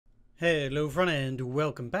Hello everyone and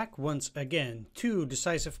welcome back once again to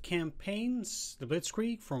Decisive Campaigns, the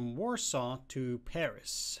Blitzkrieg from Warsaw to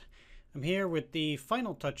Paris. I'm here with the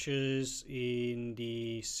final touches in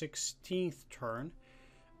the 16th turn.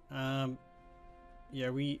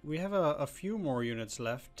 We have a few more units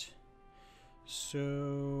left.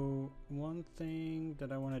 So one thing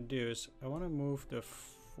that I want to do is I want to move the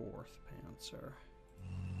 4th Panzer.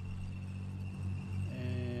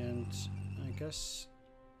 And I guess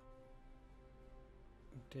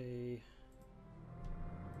they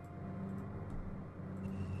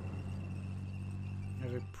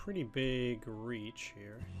have a pretty big reach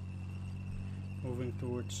here, moving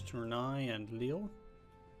towards Tournai and Lille.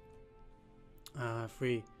 If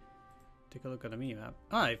we take a look at the map,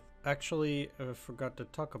 I actually forgot to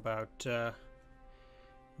talk about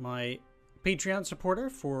my Patreon supporter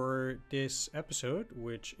for this episode,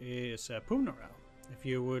 which is Pumnoral. If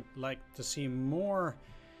you would like to see more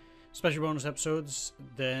special bonus episodes,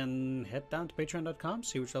 then head down to patreon.com,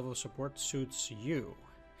 see which level of support suits you.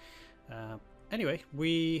 Anyway,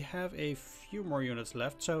 we have a few more units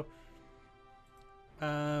left, so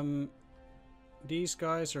these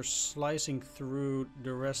guys are slicing through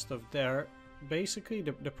the rest of there. Basically,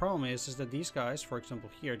 the problem is that these guys, for example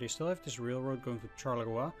here, they still have this railroad going to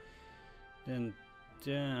Charleroi, then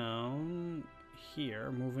down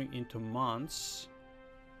here, moving into Mons.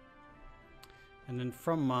 And then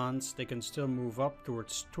from Mons, they can still move up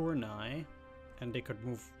towards Tournai, and they could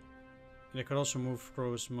also move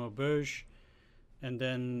across Maubeuge, and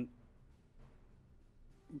then,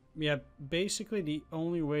 yeah, basically the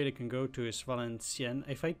only way they can go to is Valenciennes.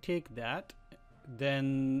 If I take that,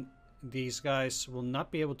 then these guys will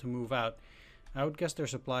not be able to move out. I would guess their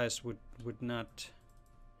supplies would not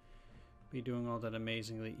be doing all that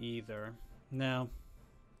amazingly either. Now,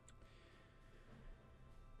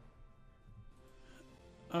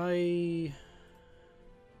 I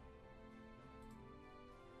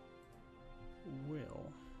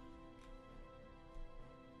will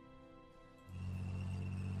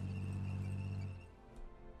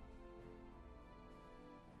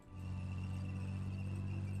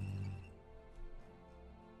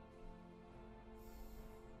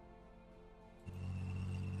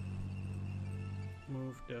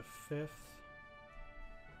move the 5th.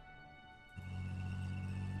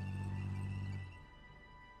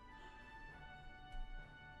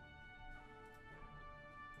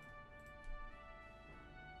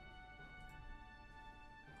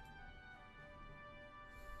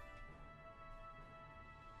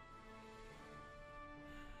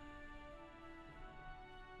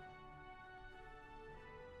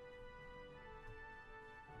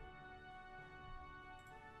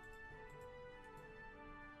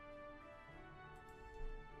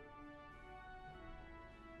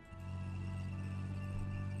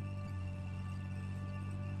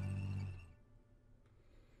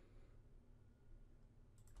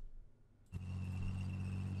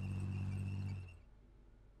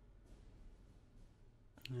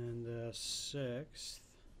 And the 6th.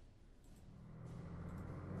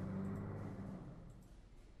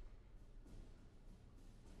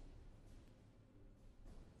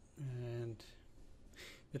 And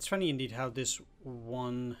it's funny indeed how this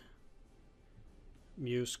one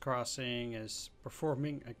Muse crossing is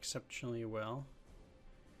performing exceptionally well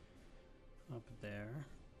up there.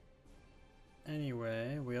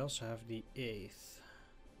 Anyway, we also have the 8th.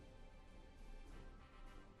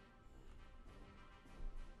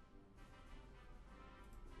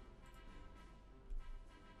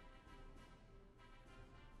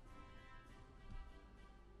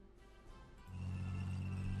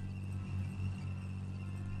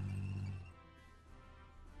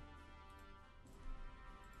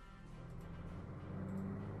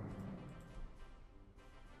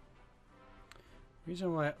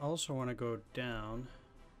 Reason why I also want to go down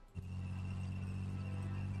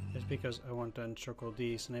is because I want to encircle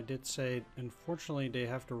these, and I did say unfortunately they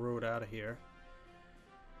have the road out of here.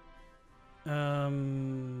 I'll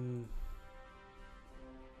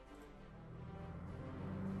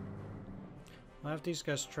have these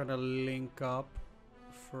guys try to link up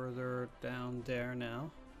further down there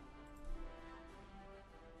now.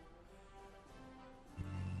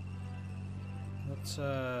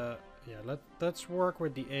 Let's work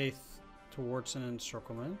with the 8th towards an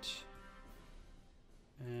encirclement.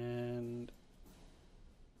 And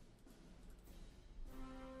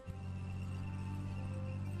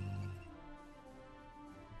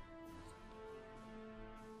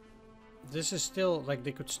this is still, like,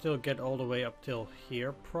 they could still get all the way up till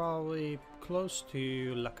here, probably close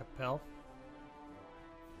to La Capelle.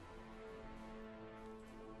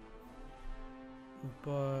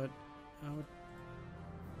 But I would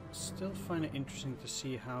still find it interesting to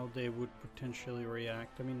see how they would potentially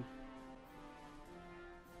react. I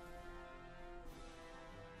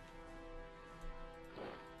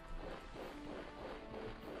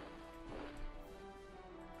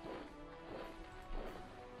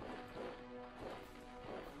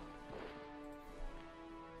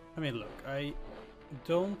mean, look, I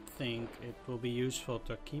don't think it will be useful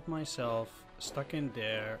to keep myself stuck in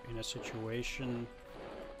there in a situation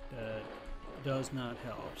that does not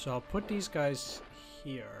help. So I'll put these guys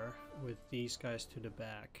here with these guys to the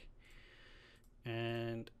back.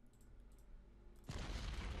 And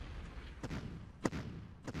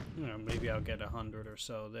you know, maybe I'll get 100 or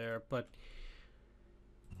so there, but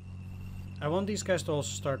I want these guys to also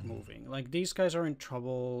start moving. Like, these guys are in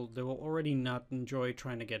trouble. They will already not enjoy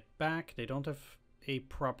trying to get back. They don't have a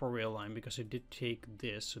proper rail line because I did take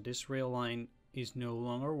this. So this rail line is no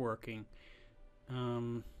longer working.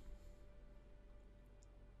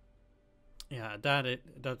 Yeah,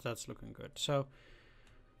 that's looking good. So,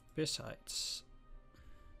 besides...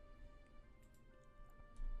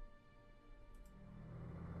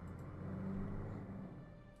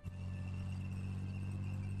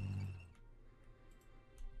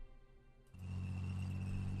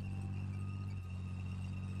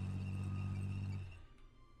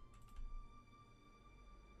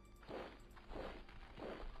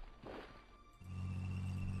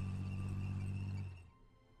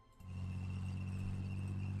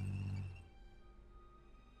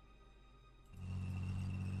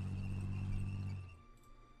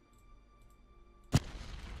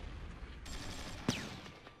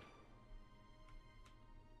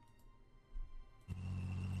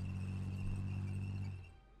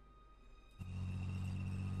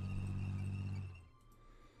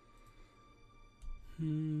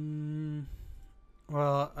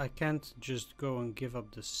 Well, I can't just go and give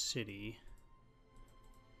up the city.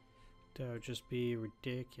 That would just be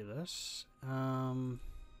ridiculous. So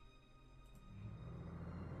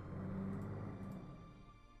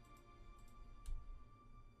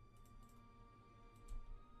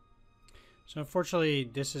unfortunately,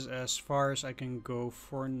 this is as far as I can go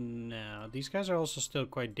for now. These guys are also still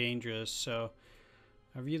quite dangerous, so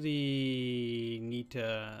I really need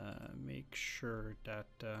to make sure that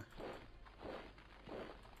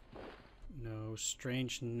no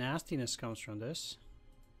strange nastiness comes from this.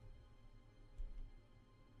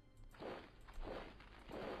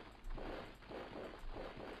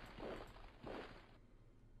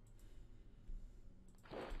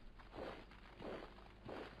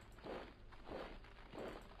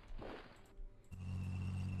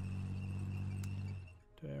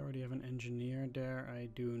 Do I already have an engineer there? I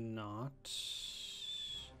do not.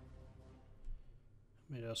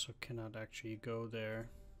 I also cannot actually go there.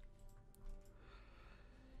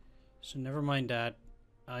 So never mind that.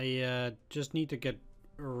 I just need to get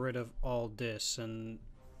rid of all this, and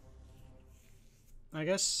I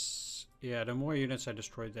guess, yeah, the more units I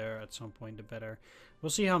destroy there at some point, the better. We'll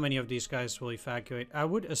see how many of these guys will evacuate. I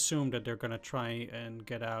would assume that they're gonna try and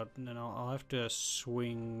get out, and then I'll have to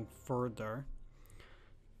swing further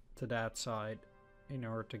to that side in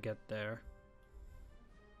order to get there.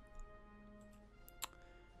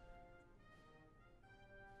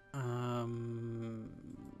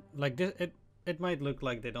 Like this, it might look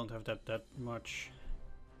like they don't have that much.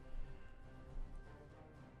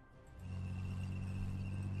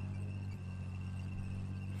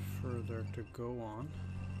 Further to go on.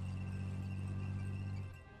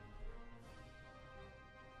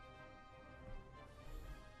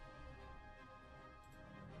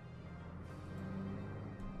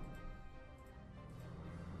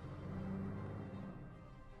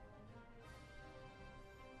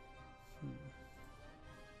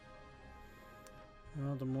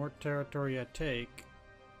 Well, the more territory I take,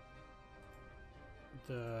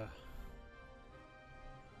 I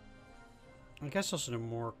guess also the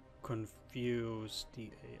more confused the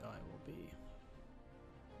AI will be.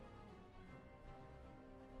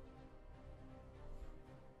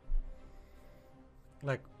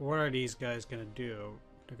 Like, what are these guys gonna do?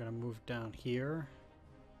 They're gonna move down here?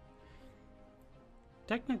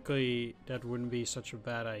 Technically, that wouldn't be such a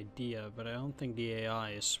bad idea, but I don't think the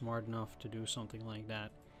AI is smart enough to do something like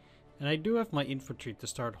that. And I do have my infantry to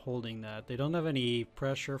start holding that. They don't have any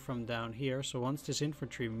pressure from down here, so once this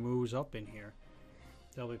infantry moves up in here,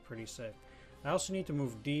 they'll be pretty safe. I also need to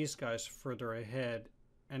move these guys further ahead,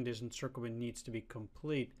 and this encirclement needs to be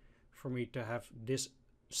complete for me to have this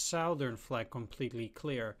southern flank completely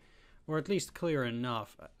clear, or at least clear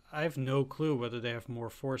enough. I have no clue whether they have more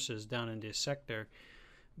forces down in this sector,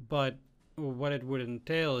 but what it would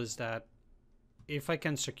entail is that if I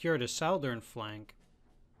can secure the southern flank,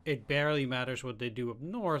 it barely matters what they do up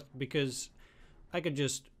north, because I could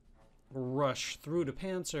just rush through the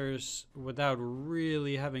panzers without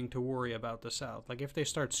really having to worry about the south. Like, if they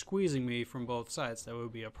start squeezing me from both sides, that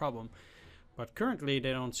would be a problem. But currently,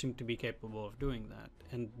 they don't seem to be capable of doing that.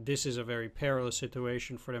 And this is a very perilous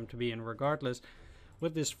situation for them to be in regardless.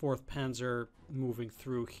 With this 4th Panzer moving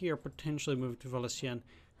through here, potentially moving to Valenciennes,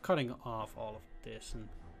 cutting off all of this. And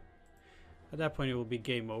at that point, it will be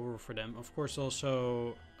game over for them. Of course,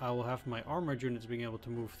 also, I will have my armored units being able to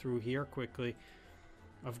move through here quickly.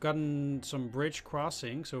 I've gotten some bridge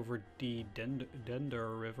crossings over the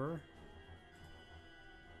Dender River.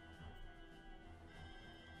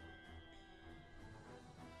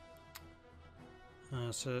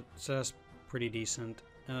 So that's pretty decent.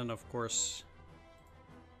 And then, of course,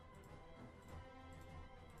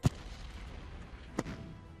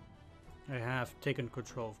 I have taken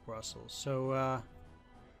control of Brussels. So,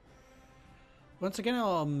 once again,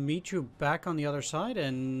 I'll meet you back on the other side,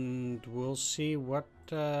 and we'll see what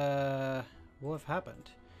will have happened.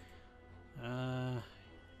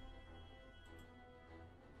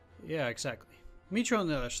 Yeah, exactly. Meet you on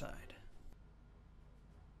the other side.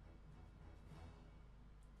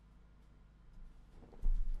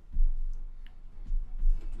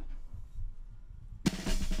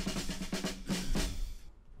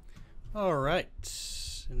 Alright.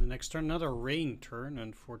 In the next turn, another rain turn,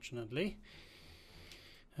 unfortunately.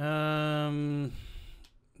 Yeah,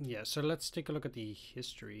 so let's take a look at the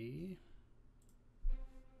history.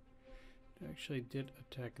 I actually did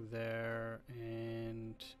attack there,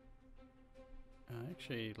 and I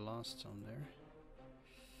actually lost some there.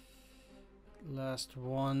 Last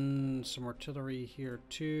one, some artillery here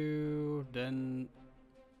too. Then,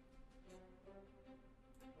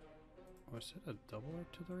 was it a double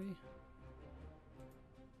artillery?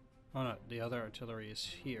 Oh no, the other artillery is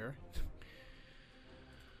here.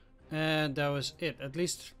 And that was it. At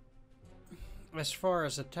least as far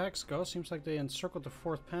as attacks go, seems like they encircled the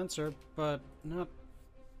 4th Panzer, but not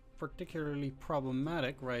particularly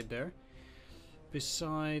problematic right there.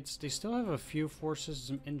 Besides, they still have a few forces,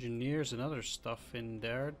 some engineers and other stuff in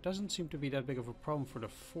there. Doesn't seem to be that big of a problem for the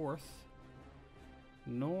 4th.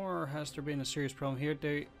 Nor has there been a serious problem here.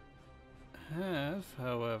 They have,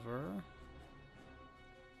 however...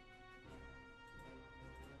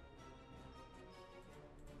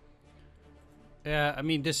 Yeah, I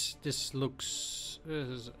mean, this looks...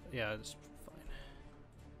 yeah, it's fine.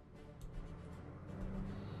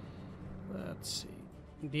 Let's see.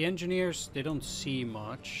 The engineers, they don't see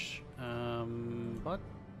much, but...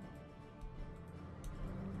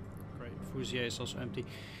 Great, Fousier is also empty.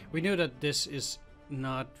 We knew that this is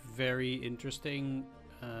not very interesting,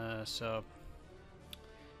 so...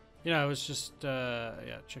 You know, I was just,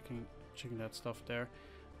 yeah, checking that stuff there.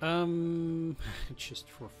 Just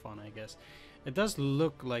for fun, I guess. It does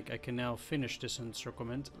look like I can now finish this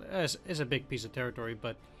encirclement. It's a big piece of territory,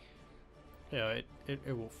 but yeah,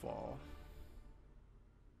 it will fall.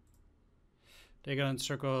 They got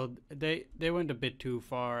encircled. They went a bit too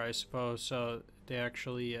far, I suppose. So they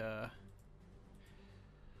actually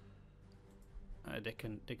they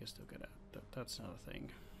can still get out. That's not a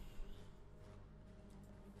thing.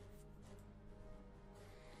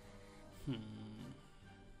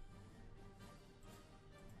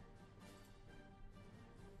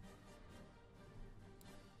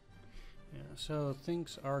 Yeah, so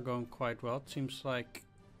things are going quite well. It seems like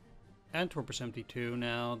Antwerp is empty too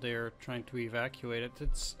now. They're trying to evacuate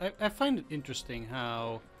it. I find it interesting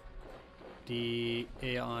how the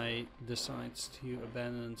AI decides to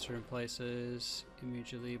abandon certain places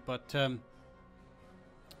immediately, but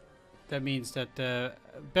that means that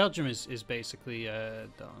Belgium is basically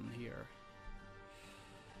done here.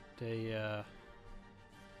 They're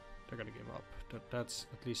gonna give up. That's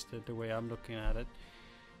at least the way I'm looking at it.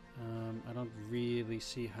 I don't really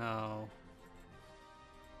see how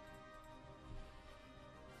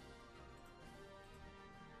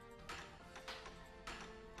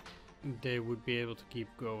they would be able to keep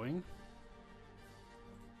going.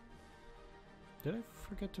 Did I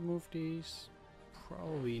forget to move these?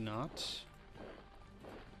 Probably not.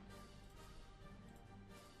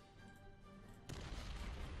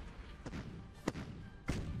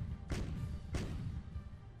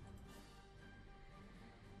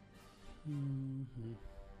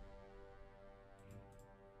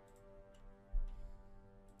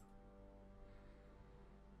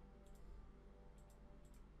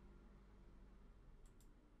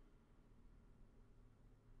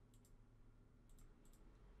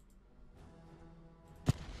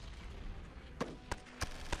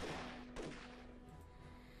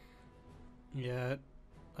 Yeah,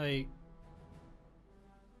 I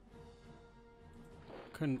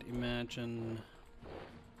couldn't imagine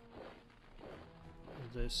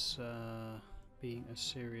this being a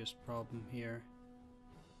serious problem here.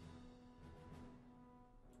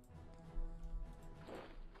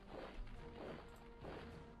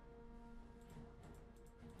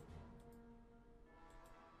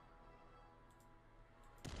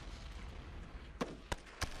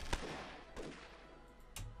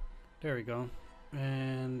 There we go.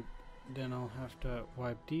 And then I'll have to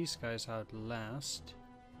wipe these guys out last.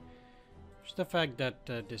 Just the fact that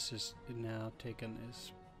this is now taken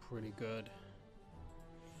is pretty good.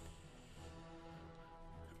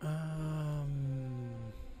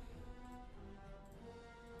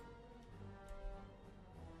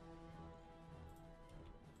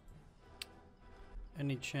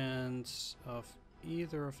 Any chance of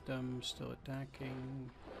either of them still attacking?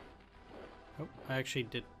 Oh, I actually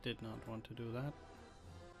did not want to do that.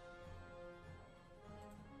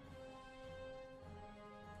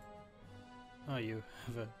 Oh, you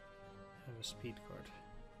have a speed card.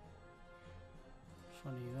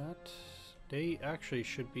 Funny that. They actually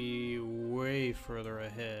should be way further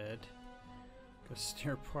ahead, because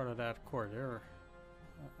they're part of that core.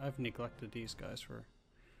 I've neglected these guys for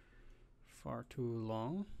far too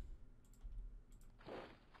long.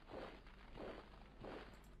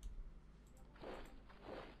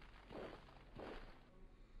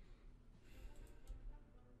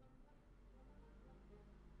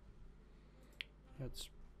 That's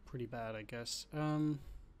pretty bad, I guess. Yeah,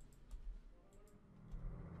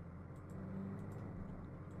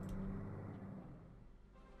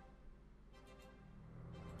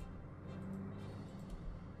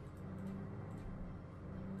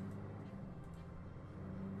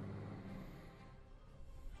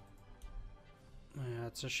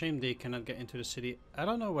 it's a shame they cannot get into the city. I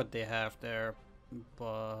don't know what they have there,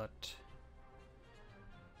 but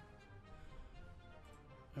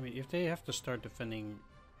I mean, if they have to start defending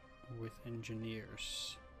with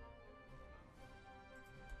engineers,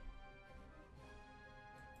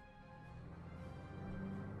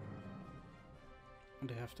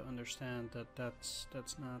 they have to understand that that's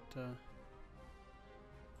not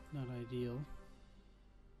not ideal.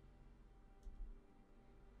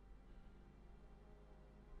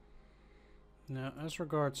 Now, as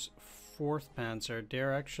regards 4th Panzer,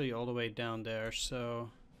 they're actually all the way down there,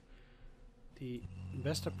 so the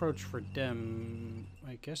best approach for them,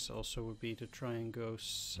 I guess, also would be to try and go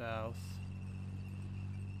south.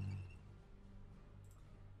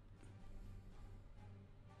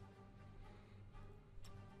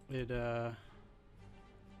 It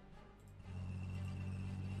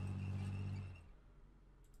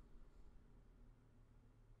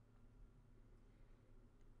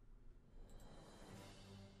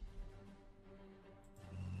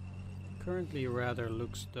currently rather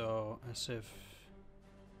looks though as if,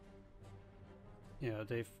 you know,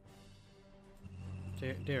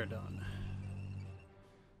 they're done.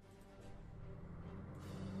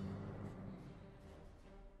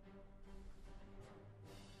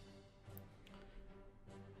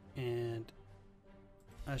 And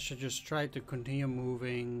I should just try to continue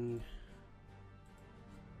moving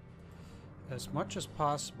as much as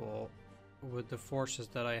possible with the forces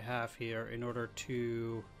that I have here in order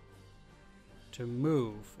to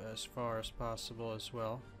move as far as possible as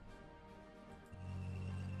well.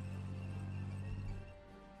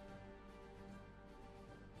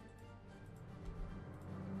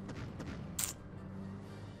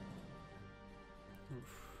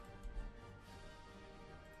 Oof.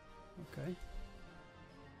 Okay.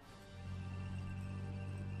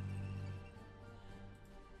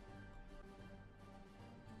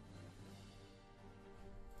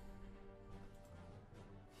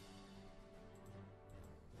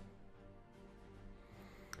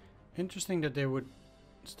 Interesting that they would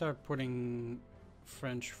start putting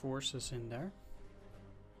French forces in there.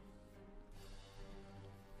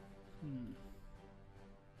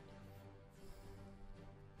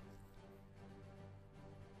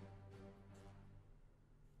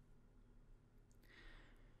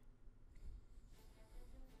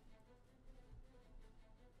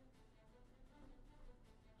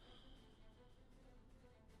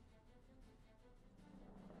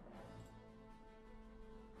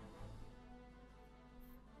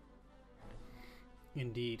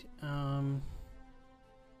 Indeed.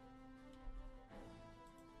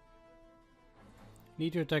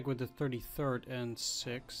 Need to attack with the 33rd and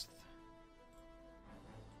 6th.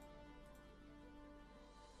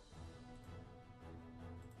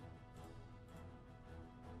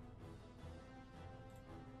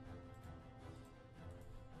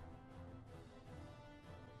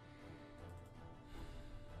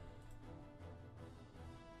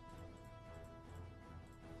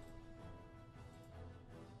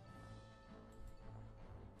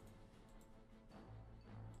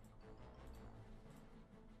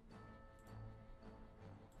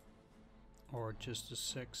 Or just the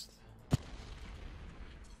 6th.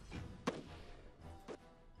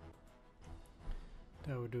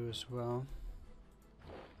 That would do as well.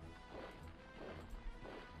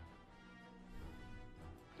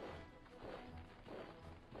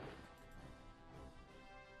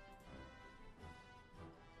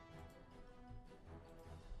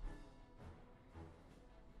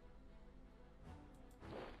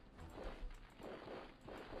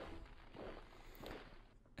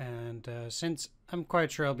 And since I'm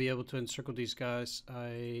quite sure I'll be able to encircle these guys,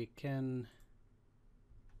 I can,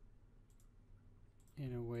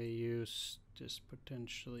 in a way, use this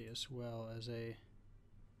potentially as well as a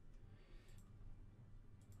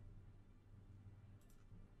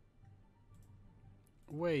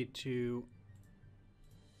way to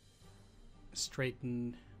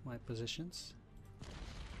straighten my positions.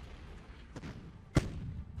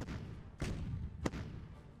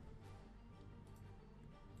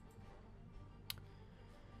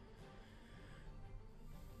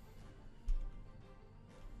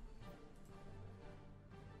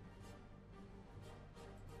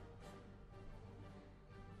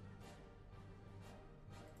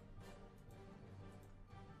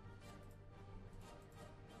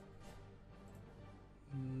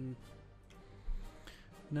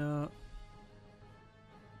 No,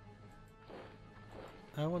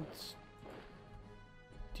 I want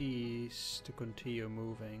these to continue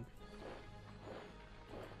moving,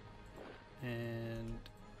 and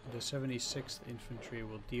the 76th Infantry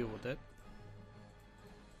will deal with it.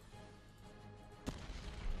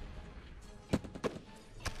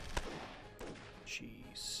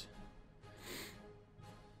 Jeez.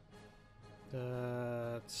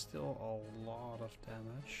 That's still a lot of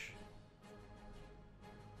damage.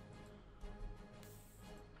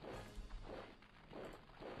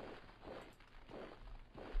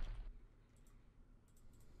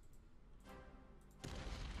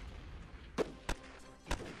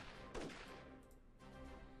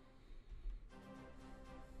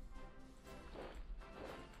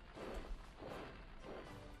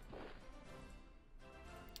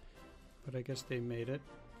 But I guess they made it.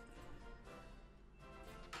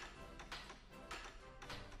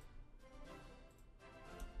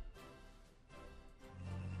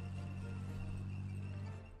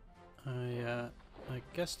 I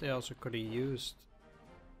guess they also could have used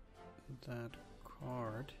that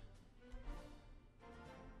card.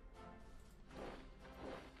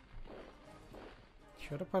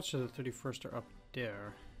 The other parts of the 31st are up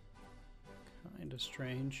there. Kinda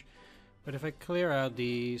strange. But if I clear out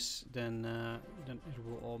these, then it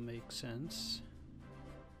will all make sense.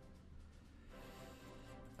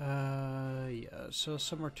 Yeah, so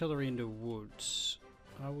some artillery in the woods.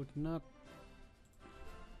 I would not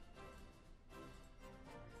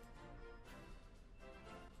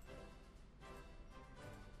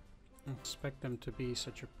expect them to be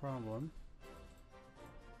such a problem.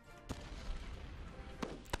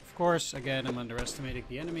 Of course, again, I'm underestimating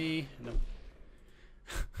the enemy, and it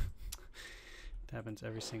happens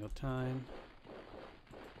every single time.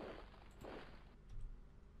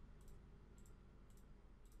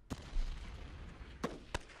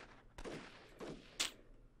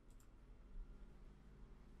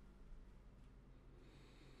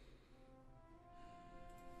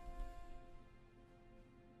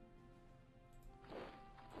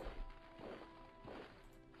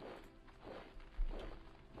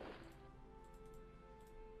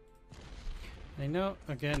 I know,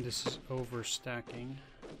 again, this is overstacking.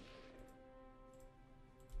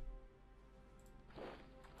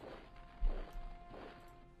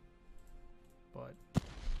 But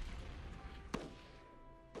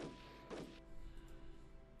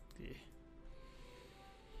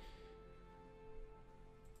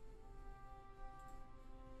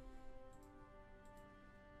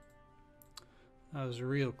that was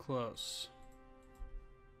real close.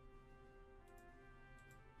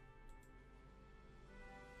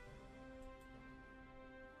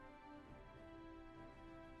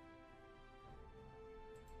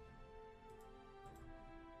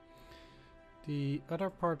 The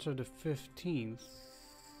other parts of the 15th,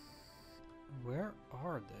 where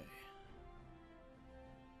are they?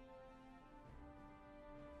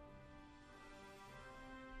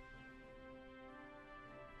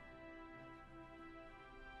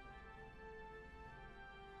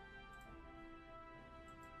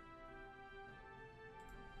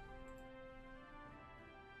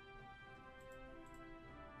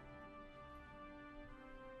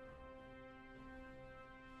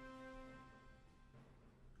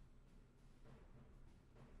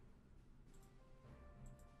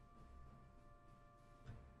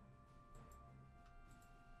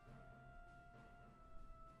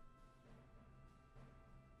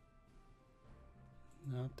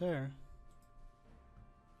 not there.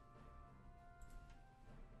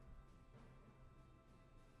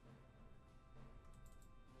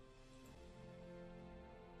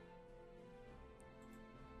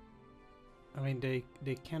 I mean,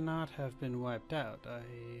 they cannot have been wiped out. I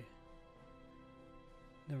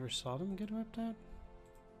never saw them get wiped out.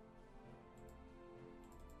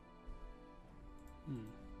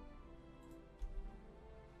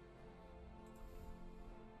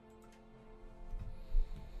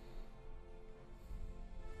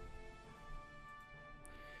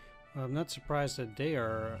 Well, I'm not surprised that they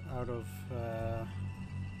are out of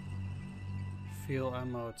fuel,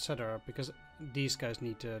 ammo, etc. because these guys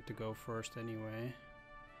need to go first anyway.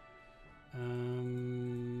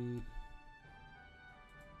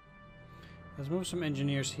 Let's move some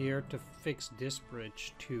engineers here to fix this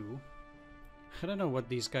bridge too. I don't know what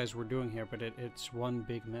these guys were doing here, but it's one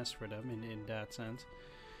big mess for them in that sense.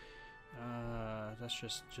 That's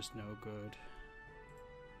just no good.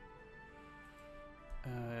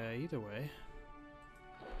 Either way.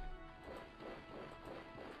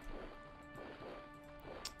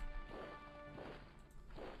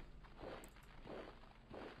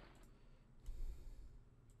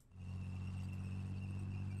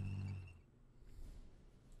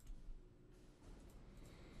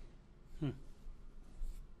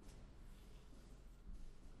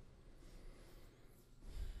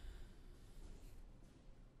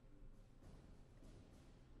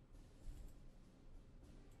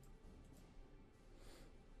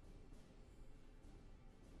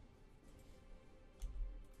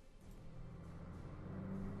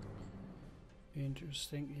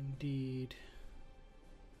 Interesting indeed.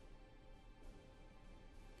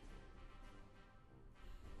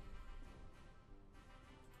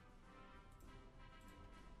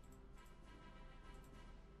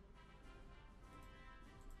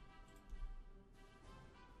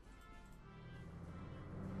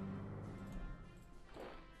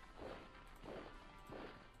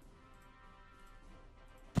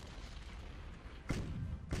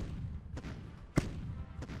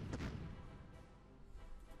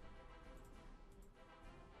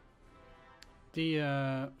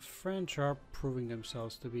 The French are proving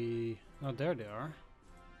themselves to be... Oh, there they are.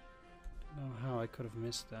 Don't know how I could have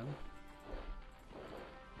missed them.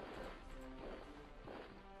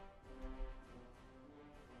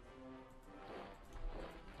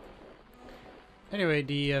 Anyway,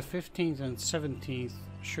 the 15th and 17th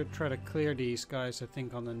should try to clear these guys, I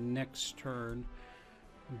think, on the next turn.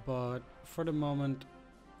 But for the moment,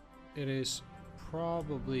 it is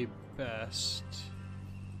probably best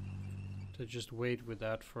to just wait with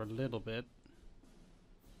that for a little bit.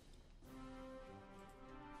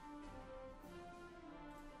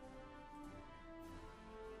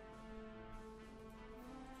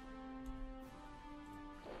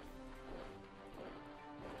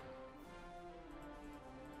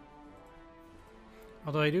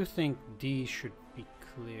 Although I do think D should be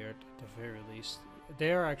cleared at the very least.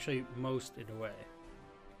 They are actually most in the way.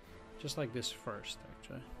 Just like this first,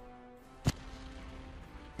 actually.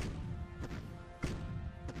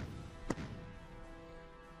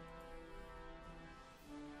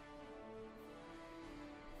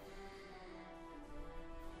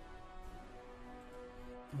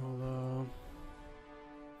 Although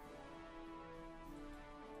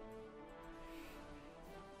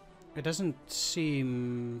it doesn't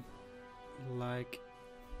seem like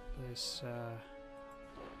this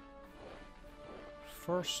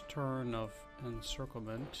first turn of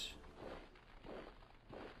encirclement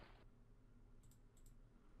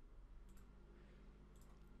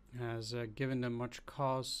has given them much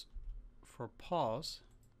cause for pause.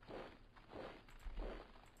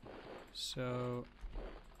 So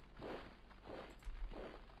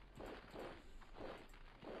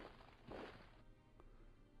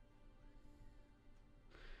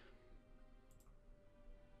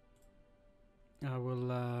I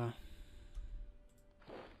will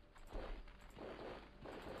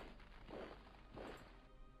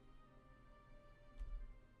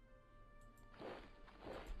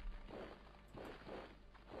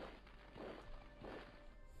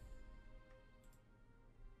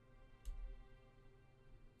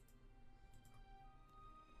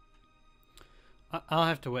I'll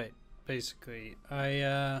have to wait, basically.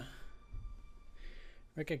 I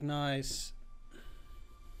recognize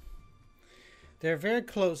they're very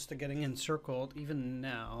close to getting encircled. Even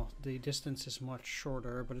now, the distance is much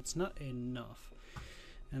shorter, but it's not enough.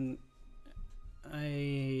 And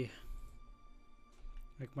my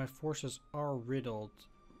forces are riddled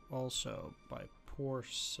also by poor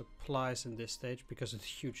supplies in this stage because of the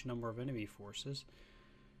huge number of enemy forces.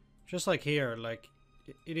 Just like here, like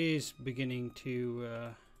it is beginning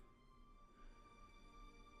to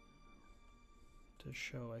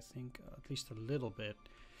show, I think, at least a little bit,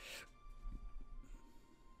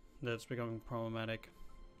 that's becoming problematic.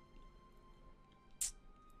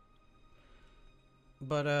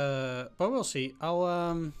 But we'll see.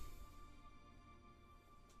 I'll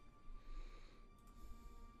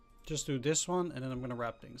just do this one, and then I'm gonna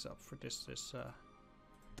wrap things up for this.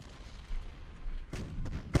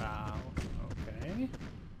 Wow. Okay.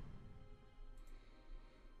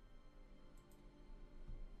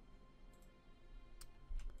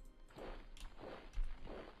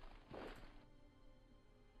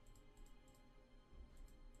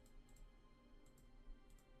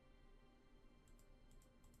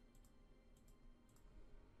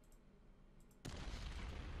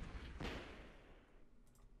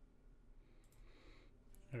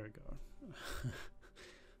 There we go.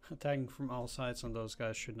 Attacking from all sides on those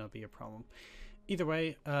guys should not be a problem. Either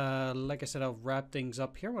way, like I said, I'll wrap things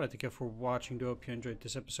up here. I want to thank you for watching. Do hope you enjoyed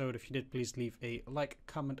this episode. If you did, please leave a like,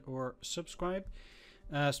 comment, or subscribe.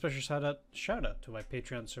 Special shout out to my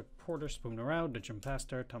Patreon supporters: Spoon Around, the Jim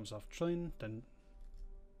Pastor, Thumbs Off Trin, then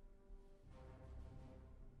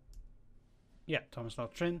Thomas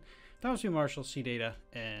Off Trin, Thomas B. Marshall, C Data,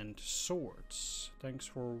 and Swords. Thanks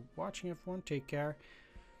for watching, everyone. Take care.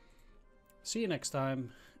 See you next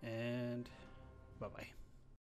time, and bye-bye.